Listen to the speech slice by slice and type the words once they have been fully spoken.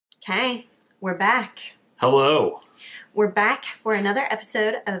Okay, we're back. Hello. We're back for another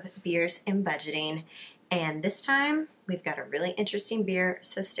episode of Beers and Budgeting. And this time, we've got a really interesting beer,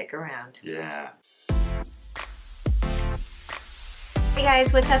 so stick around. Yeah. Hey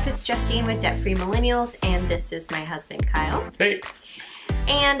guys, what's up? It's Justine with Debt Free Millennials, and this is my husband, Kyle. Hey.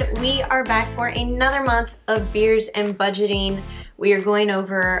 And we are back for another month of Beers and Budgeting. We are going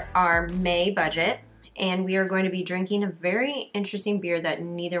over our May budget, and we are going to be drinking a very interesting beer that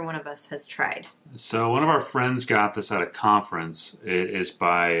neither one of us has tried. So one of our friends got this at a conference. It is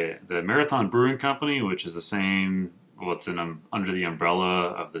by the Marathon Brewing Company, which is the same, well, it's under the umbrella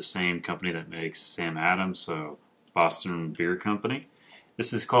of the same company that makes Sam Adams, so Boston Beer Company.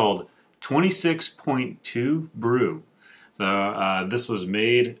 This is called 26.2 Brew. So this was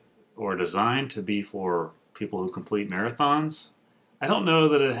made or designed to be for people who complete marathons. I don't know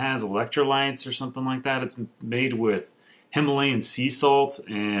that it has electrolytes or something like that. It's made with Himalayan sea salt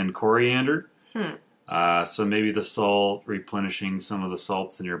and coriander. So maybe the salt replenishing some of the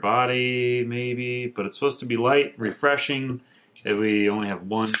salts in your body, maybe. But it's supposed to be light, refreshing. We only have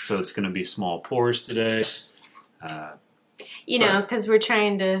one, so it's going to be small pours today. You know, because we're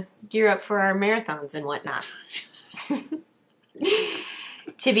trying to gear up for our marathons and whatnot.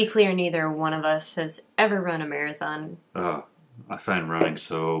 To be clear, neither one of us has ever run a marathon. Oh, I find running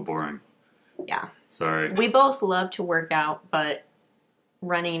so boring. Yeah. Sorry. We both love to work out, but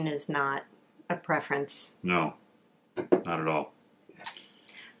running is not a preference. No, not at all.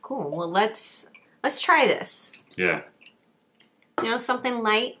 Cool. Well, let's try this. Yeah. You know, something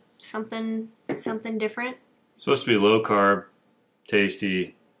light, something different. It's supposed to be low carb,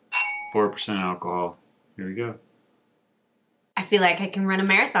 tasty, 4% alcohol. Here we go. I feel like I can run a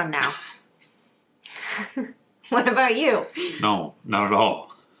marathon now. What about you? No, not at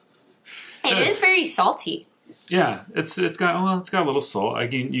all. It is very salty. Yeah, it's got a little salt.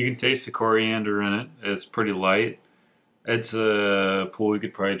 You can taste the coriander in it. It's pretty light. It's a pool you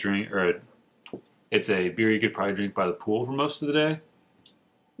could probably drink, or it's a beer you could probably drink by the pool for most of the day.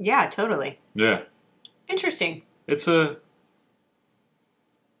 Yeah, totally. Yeah. Interesting. It's a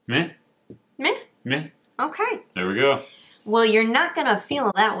meh. Meh. Meh. Okay. There we go. Well, you're not going to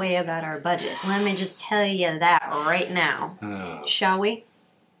feel that way about our budget. Let me just tell you that right now. Shall we?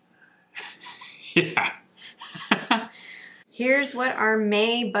 Yeah. Here's what our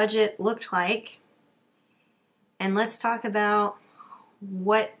May budget looked like. And let's talk about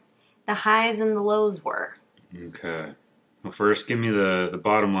what the highs and the lows were. Okay. Well, first, give me the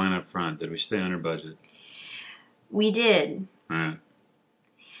bottom line up front. Did we stay under budget? We did. All right.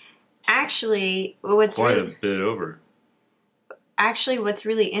 Actually, a bit over. Actually, what's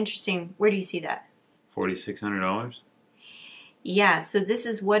really interesting, where do you see that? $4,600? Yeah, so this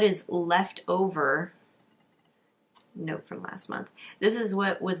is what is left over. Note from last month. This is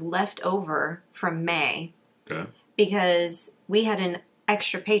what was left over from May. Okay. Because we had an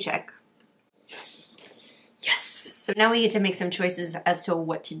extra paycheck. Yes. Yes. So now we get to make some choices as to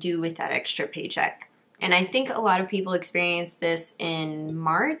what to do with that extra paycheck. And I think a lot of people experienced this in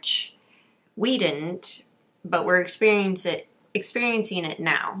March. We didn't, but we're experiencing it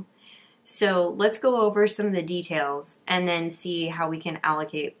now. So let's go over some of the details and then see how we can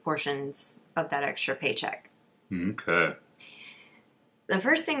allocate portions of that extra paycheck. Okay. The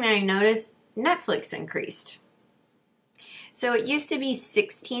first thing that I noticed, Netflix increased. So it used to be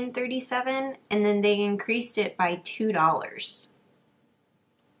 $16.37, and then they increased it by $2.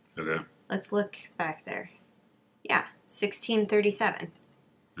 Okay. Let's look back there. Yeah, $16.37.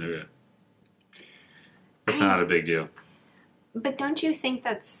 Okay. That's not a big deal. But don't you think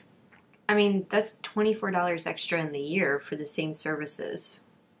that's $24 extra in the year for the same services?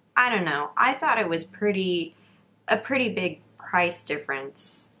 I don't know. I thought it was a pretty big price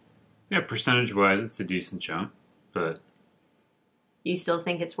difference. Yeah, percentage-wise, it's a decent chunk, but... You still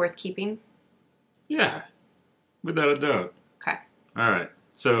think it's worth keeping? Yeah, without a doubt. Okay. All right.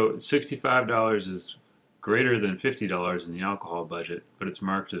 So $65 is greater than $50 in the alcohol budget, but it's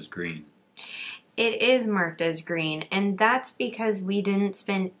marked as green. It is marked as green, and that's because we didn't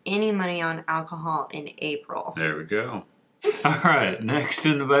spend any money on alcohol in April. There we go. All right, next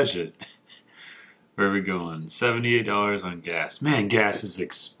in the budget. Where are we going? $78 on gas. Man, gas is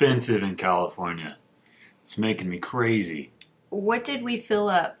expensive in California. It's making me crazy. What did we fill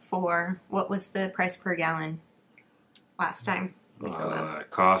up for? What was the price per gallon last time we filled up? At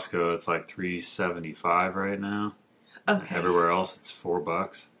Costco, it's like $3.75 right now. Okay. Everywhere else, it's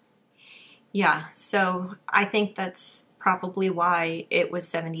 $4. Yeah, so I think that's probably why it was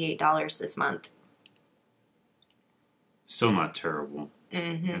 $78 this month. Still not terrible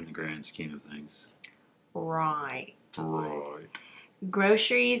Mm-hmm. in the grand scheme of things. Right. Right.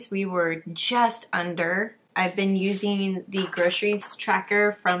 Groceries, we were just under. I've been using the groceries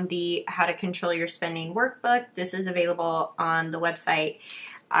tracker from the How to Control Your Spending workbook. This is available on the website.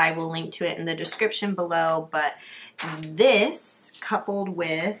 I will link to it in the description below, but this, coupled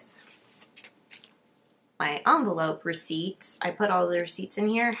with my envelope receipts, I put all the receipts in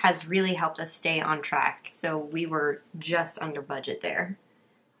here, has really helped us stay on track. So we were just under budget there.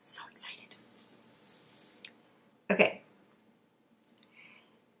 So excited. Okay.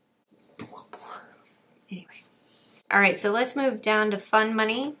 Anyway. All right, so let's move down to fun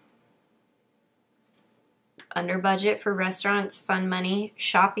money. Under budget for restaurants, fun money.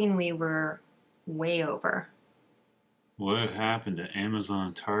 Shopping, we were way over. What happened to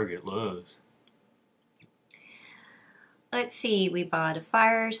Amazon, Target, Lowe's? Let's see, we bought a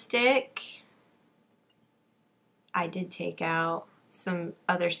Fire Stick. I did take out some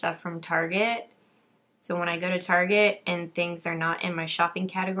other stuff from Target. So when I go to Target and things are not in my shopping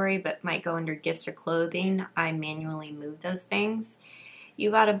category but might go under gifts or clothing, I manually move those things.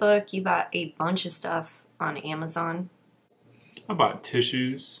 You bought a book, you bought a bunch of stuff on Amazon. I bought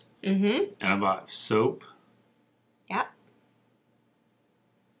tissues. And I bought soap. Yeah.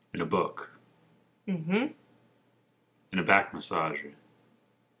 And a book. And a back massager.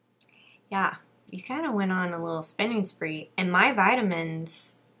 Yeah, you kind of went on a little spending spree. And my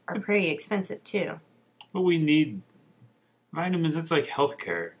vitamins are pretty expensive too. But we need vitamins. That's like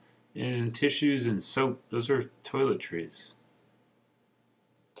healthcare. And tissues and soap, those are toiletries.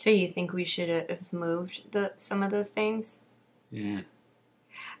 So you think we should have moved some of those things? Yeah.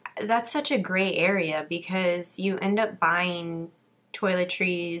 That's such a gray area because you end up buying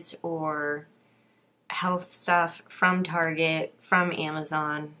toiletries or health stuff from Target, from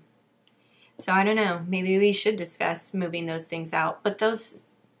Amazon. So I don't know. Maybe we should discuss moving those things out. But those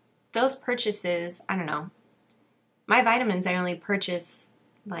purchases, I don't know. My vitamins I only purchase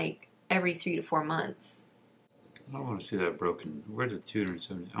like every 3 to 4 months. I don't want to see that broken. Where did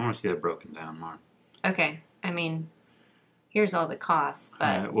 270? I want to see that broken down more. Okay. I mean, here's all the costs,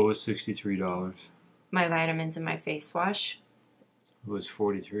 but what was $63? my vitamins and my face wash. It was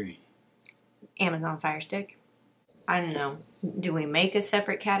 $43. Amazon Fire Stick. I don't know. Do we make a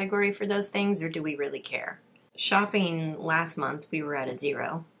separate category for those things or do we really care? Shopping last month, we were at a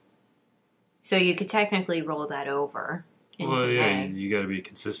 0. So you could technically roll that over into May. You got to be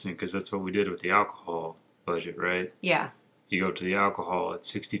consistent because that's what we did with the alcohol budget, right? Yeah. You go to the alcohol at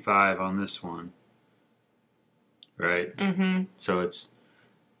 65 on this one, right? So it's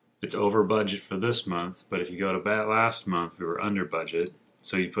over budget for this month, but if you go to last month, we were under budget.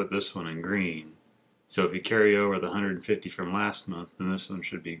 So you put this one in green. So if you carry over the 150 from last month, then this one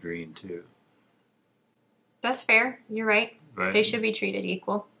should be green too. That's fair. You're right. Right? They should be treated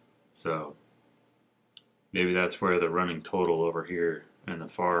equal. So maybe that's where the running total over here in the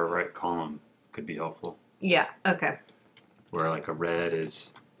far right column could be helpful. Yeah. Okay. Where like a red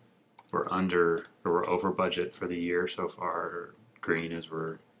is we're under or we're over budget for the year so far. Or green is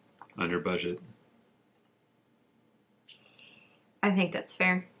we're under budget. I think that's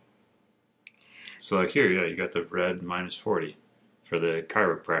fair. So like here, yeah, you got the red minus 40 for the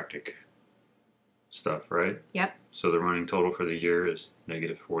chiropractic stuff, right? Yep. So the running total for the year is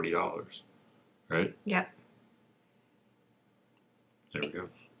negative $40, right? Yep. There we go.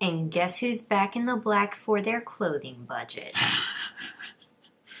 And guess who's back in the black for their clothing budget?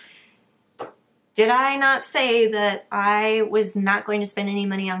 Did I not say that I was not going to spend any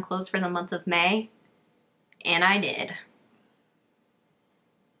money on clothes for the month of May? And I did.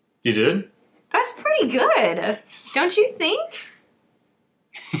 You did? That's pretty good. Don't you think?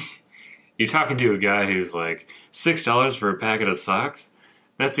 You're talking to a guy who's like, $6 for a packet of socks?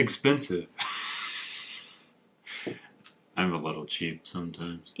 That's expensive. I'm a little cheap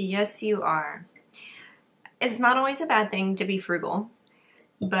sometimes. Yes, you are. It's not always a bad thing to be frugal,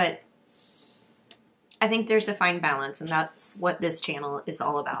 but I think there's a fine balance, and that's what this channel is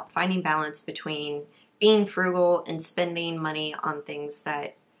all about. Finding balance between being frugal and spending money on things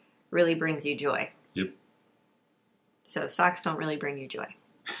that really brings you joy. Yep. So socks don't really bring you joy.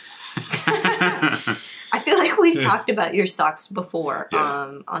 I feel like we've talked about your socks before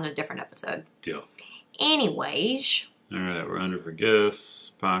on a different episode. Deal. Anyways. All right, we're under for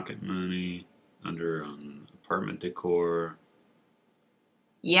gifts, pocket money, under apartment decor.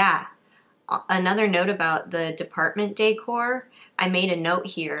 Yeah. Another note about the department decor. I made a note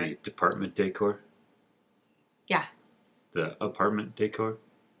here. The department decor? Yeah. The apartment decor?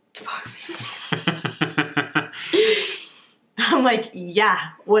 I'm like, yeah,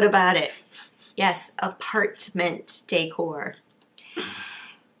 what about it? Yes, apartment decor.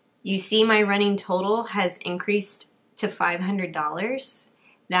 You see my running total has increased to $500.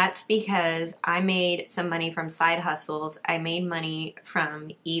 That's because I made some money from side hustles. I made money from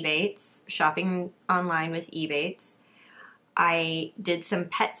Ebates, shopping online with Ebates. I did some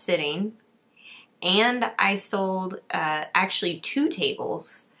pet sitting, and I sold actually 2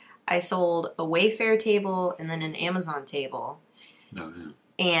 tables. I sold a Wayfair table and then an Amazon table. Oh, yeah.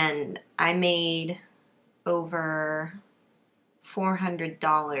 And I made over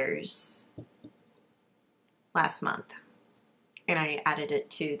 $400 last month. And I added it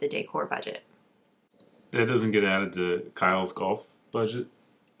to the decor budget. That doesn't get added to Kyle's golf budget?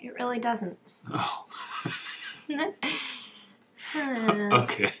 It really doesn't. Oh.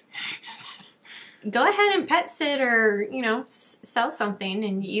 Okay. Go ahead and pet sit or, sell something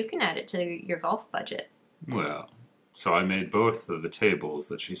and you can add it to your golf budget. Well, so I made both of the tables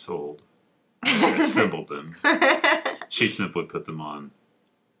that she sold. I assembled them. She simply put them on.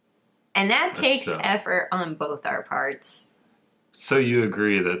 And that takes effort on both our parts. So you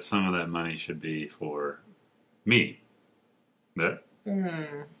agree that some of that money should be for me? That?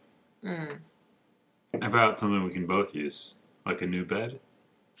 How about something we can both use? Like a new bed?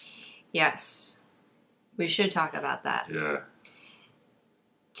 Yes. We should talk about that. Yeah.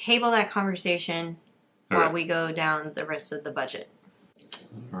 Table that conversation while we go down the rest of the budget.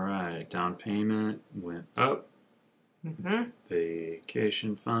 All right. Down payment went up. Mm-hmm.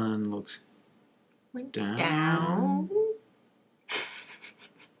 Vacation fund looks down.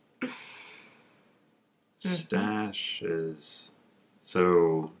 Stash is...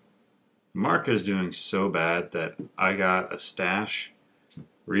 So, the market is doing so bad that I got a stash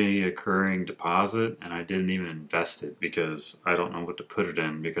reoccurring deposit and I didn't even invest it because I don't know what to put it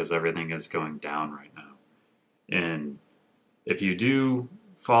in because everything is going down right now. And if you do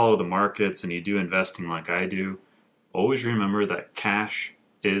follow the markets and you do investing like I do, always remember that cash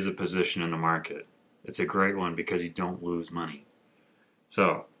is a position in the market. It's a great one because you don't lose money.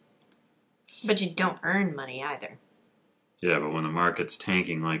 So... But you don't earn money either. Yeah, but when the market's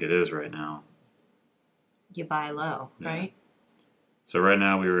tanking like it is right now... You buy low, right? So right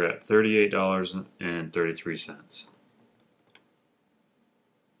now we were at $38.33.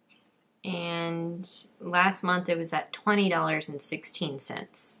 And last month it was at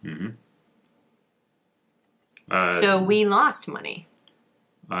 $20.16. Mm-hmm. So we lost money.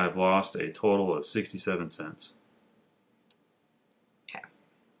 I've lost a total of 67 cents. Okay.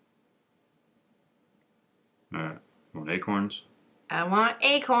 All right. Want acorns? I want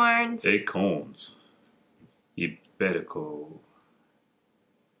acorns. Acorns. Iberico.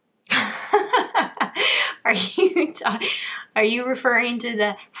 Are you referring to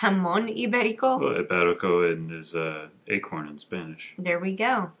the jamón ibérico? Well, Iberico is acorn in Spanish. There we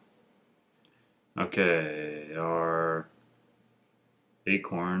go. Okay, our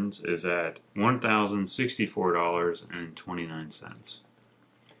acorns is at $1,064.29.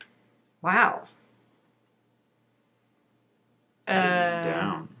 Wow. It is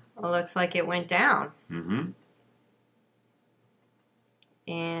down. It looks like it went down. Mm-hmm.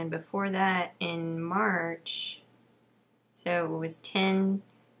 And before that, in March, so it was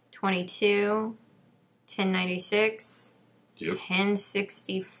 1022, 1096, Yep.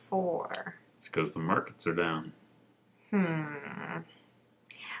 1064. It's because the markets are down.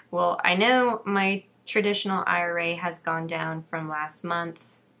 Well, I know my traditional IRA has gone down from last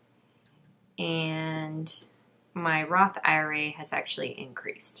month, and my Roth IRA has actually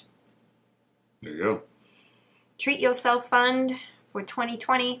increased. There you go. Treat Yourself Fund for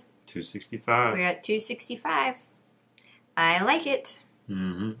 2020. 265. We're at 265. I like it.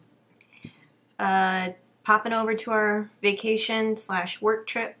 Mm-hmm. Popping over to our vacation/work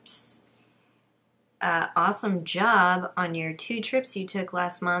trips. Awesome job on your 2 trips you took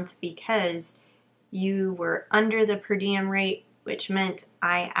last month because you were under the per diem rate, which meant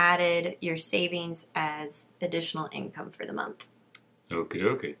I added your savings as additional income for the month. Okie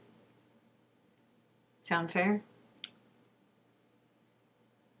dokie. Sound fair?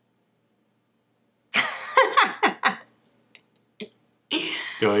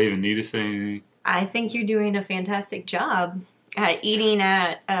 Do I even need to say anything? I think you're doing a fantastic job at eating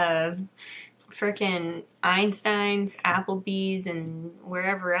at frickin' Einstein's, Applebee's, and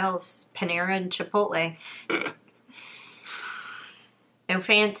wherever else, Panera and Chipotle. No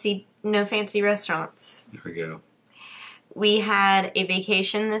fancy restaurants. There we go. We had a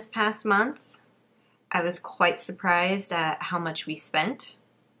vacation this past month. I was quite surprised at how much we spent.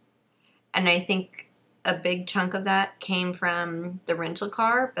 And I think a big chunk of that came from the rental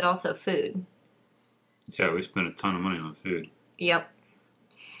car, but also food. Yeah, we spent a ton of money on food. Yep.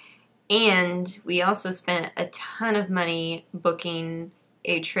 And we also spent a ton of money booking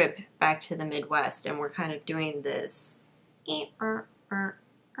a trip back to the Midwest, and we're kind of doing this kind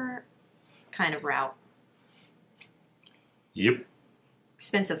of route. Yep.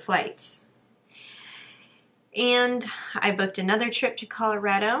 Expensive flights. And I booked another trip to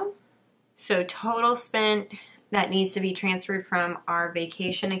Colorado. So total spent that needs to be transferred from our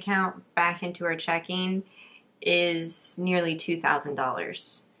vacation account back into our checking is nearly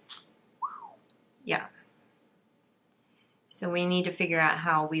 $2,000. Yeah. So we need to figure out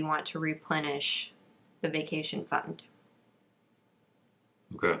how we want to replenish the vacation fund.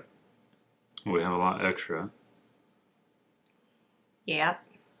 Okay. We have a lot extra. Yep.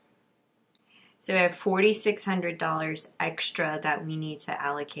 So we have $4,600 extra that we need to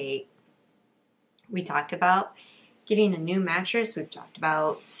allocate. We talked about getting a new mattress. We've talked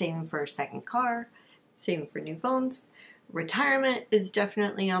about saving for a second car, saving for new phones. Retirement is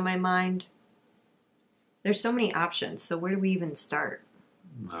definitely on my mind. There's so many options. So where do we even start?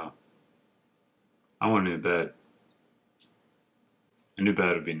 Well, I want a new bed. A new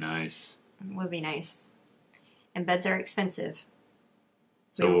bed would be nice. It would be nice. And beds are expensive.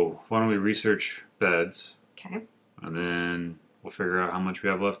 So why don't we research beds? Okay. And then we'll figure out how much we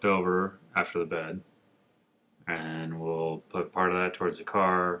have left over after the bed. And we'll put part of that towards the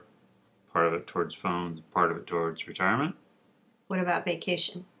car, part of it towards phones, part of it towards retirement. What about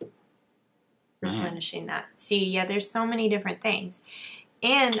vacation? Replenishing that. See, yeah, there's so many different things.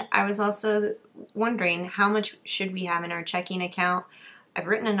 And I was also wondering, how much should we have in our checking account? I've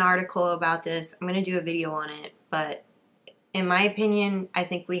written an article about this. I'm going to do a video on it. But in my opinion, I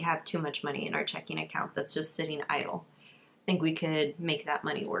think we have too much money in our checking account that's just sitting idle. I think we could make that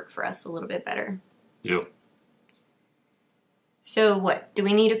money work for us a little bit better. Yep. So what? Do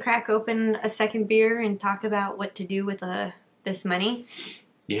we need to crack open a second beer and talk about what to do with this money?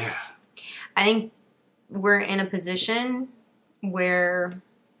 Yeah. I think we're in a position where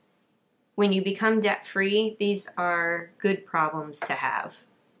when you become debt-free, these are good problems to have,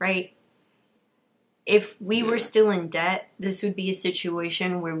 right? If we were still in debt, this would be a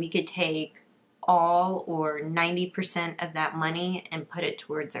situation where we could take all or 90% of that money and put it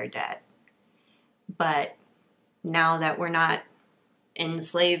towards our debt. But now that we're not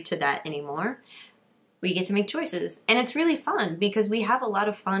enslaved to that anymore, we get to make choices. And it's really fun because we have a lot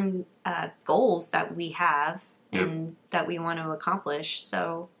of fun goals that we have and that we want to accomplish.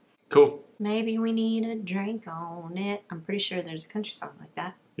 So cool. Maybe we need a drink on it. I'm pretty sure there's a country song like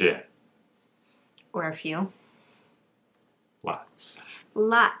that. Yeah. Or a few. Lots.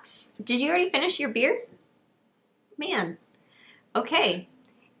 Did you already finish your beer? Man. Okay.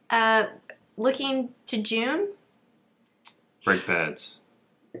 Looking to June. Brake pads.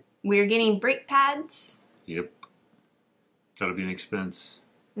 We're getting brake pads. Yep. That'll be an expense.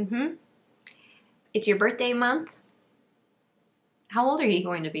 Mm-hmm. It's your birthday month. How old are you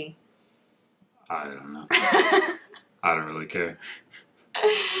going to be? I don't know. I don't really care.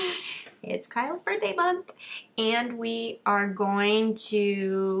 It's Kyle's birthday month. And we are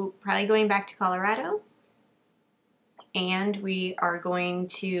probably going back to Colorado. And we are going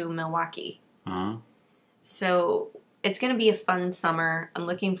to Milwaukee. Uh-huh. So it's going to be a fun summer. I'm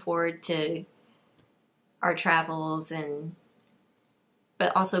looking forward to our travels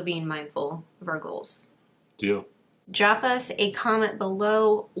but also being mindful of our goals. Deal. Drop us a comment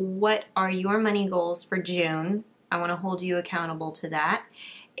below. What are your money goals for June? I want to hold you accountable to that.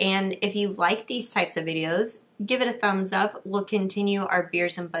 And if you like these types of videos, give it a thumbs up. We'll continue our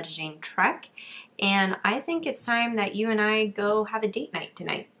beers and budgeting trek. And I think it's time that you and I go have a date night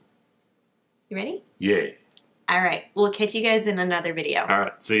tonight. You ready? Yeah. All right. We'll catch you guys in another video. All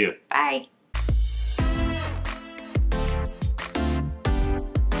right. See ya. Bye.